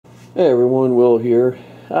Hey everyone, Will here.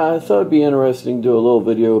 I thought it'd be interesting to do a little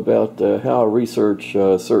video about how I research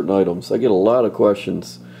certain items. I get a lot of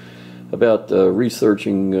questions about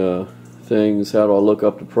researching things, how do I look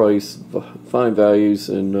up the price, find values,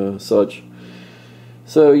 and such.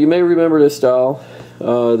 So you may remember this dial.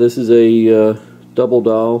 This is a double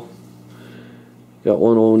dial. Got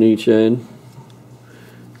one on each end.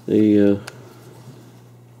 The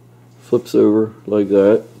flips over like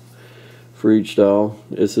that for each dial.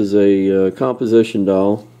 This is a composition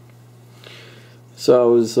dial. So I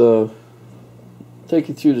was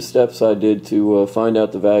taking through the steps I did to find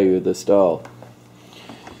out the value of this dial.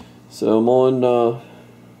 So I'm on,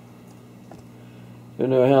 I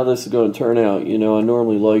know how this is going to turn out. You know, I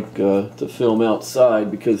normally like to film outside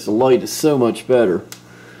because the light is so much better.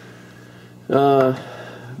 So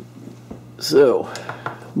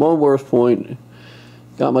I'm on Worth Point,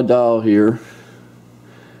 got my dial here.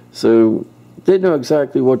 So didn't know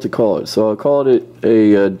exactly what to call it, so I called it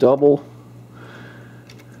a double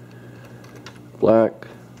black.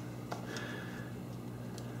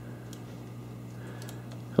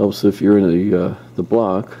 Helps if you're in the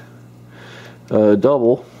block.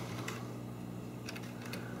 Double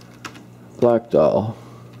black dial,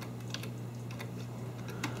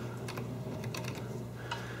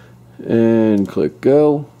 and click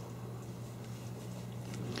go.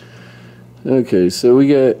 Okay, so we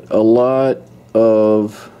get a lot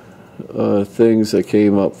of things that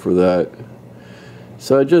came up for that.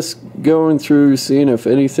 So I just going through seeing if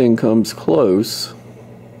anything comes close.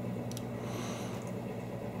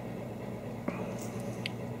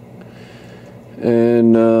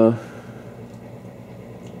 And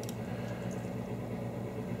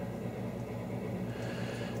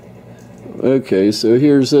okay, so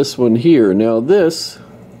here's this one here. Now this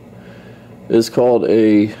is called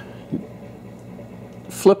a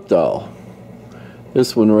flip dial,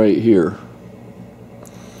 this one right here.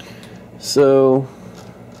 So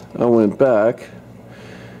I went back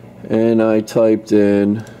and I typed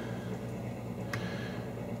in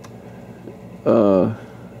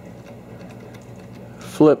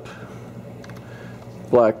flip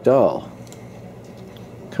black dial.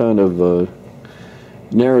 Kind of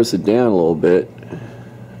narrows it down a little bit.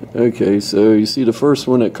 Okay, so you see the first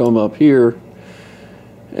one that come up here,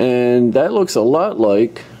 and that looks a lot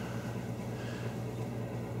like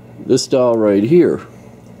this dial right here.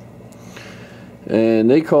 And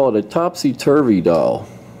they call it a topsy-turvy dial.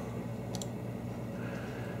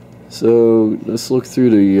 So let's look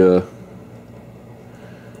through the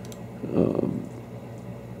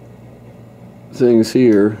things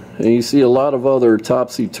here, and you see a lot of other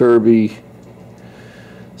topsy-turvy.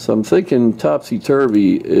 So I'm thinking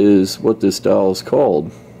topsy-turvy is what this dial is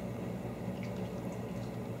called.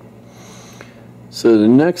 So the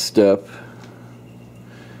next step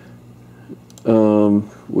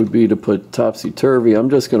would be to put topsy-turvy. I'm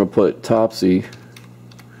just going to put topsy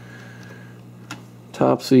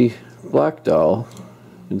black dial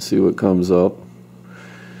and see what comes up.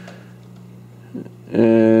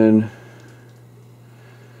 And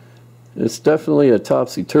it's definitely a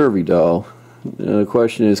topsy-turvy dial. The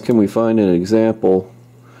question is, can we find an example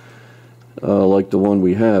like the one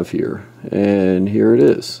we have here? And here it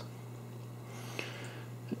is.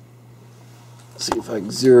 Let's see if I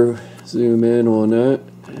can zoom in on that.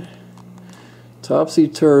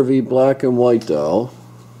 Topsy-turvy black and white dial.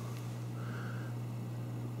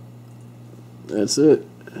 That's it.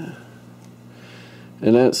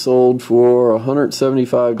 And that sold for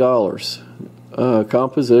 $175.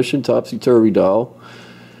 Composition topsy-turvy dial.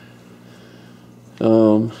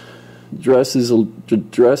 Dress is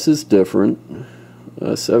different.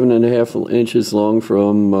 7.5 inches long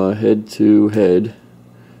from head to head.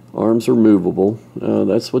 Arms are movable.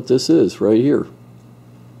 That's what this is right here.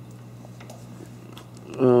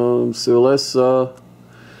 So let's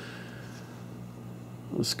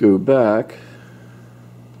go back,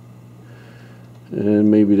 and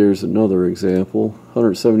maybe there's another example.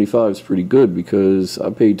 175 is pretty good because I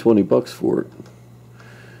paid 20 bucks for it.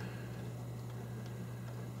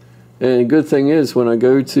 And good thing is, when I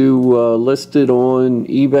go to list it on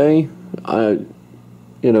eBay, I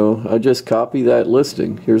just copy that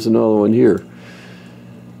listing. Here's another one here,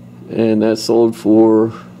 and that sold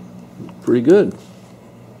for pretty good.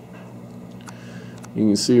 You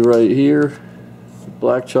can see right here,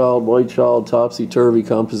 black child, white child, topsy-turvy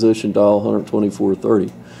composition dial, $124.30,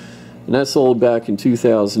 and that sold back in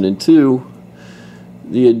 2002.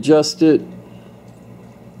 The adjusted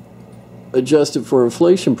for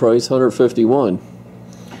inflation price, $151.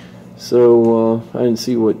 So I didn't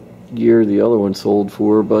see what year the other one sold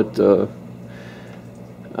for, but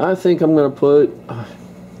I think I'm going to put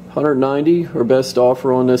 $190 or best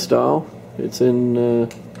offer on this dial. It's in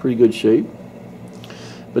pretty good shape.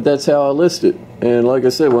 But that's how I list it. And like I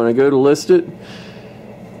said, when I go to list it,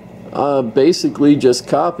 I basically just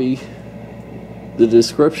copy the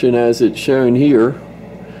description as it's shown here.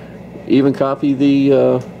 Even copy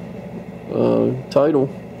the title.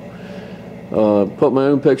 Put my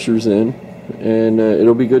own pictures in, and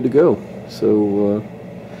it'll be good to go. So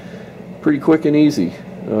pretty quick and easy.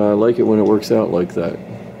 I like it when it works out like that.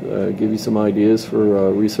 Give you some ideas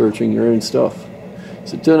for researching your own stuff.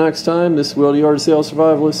 So till next time, this is Will the Art of Sales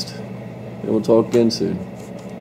Survivalist, and we'll talk again soon.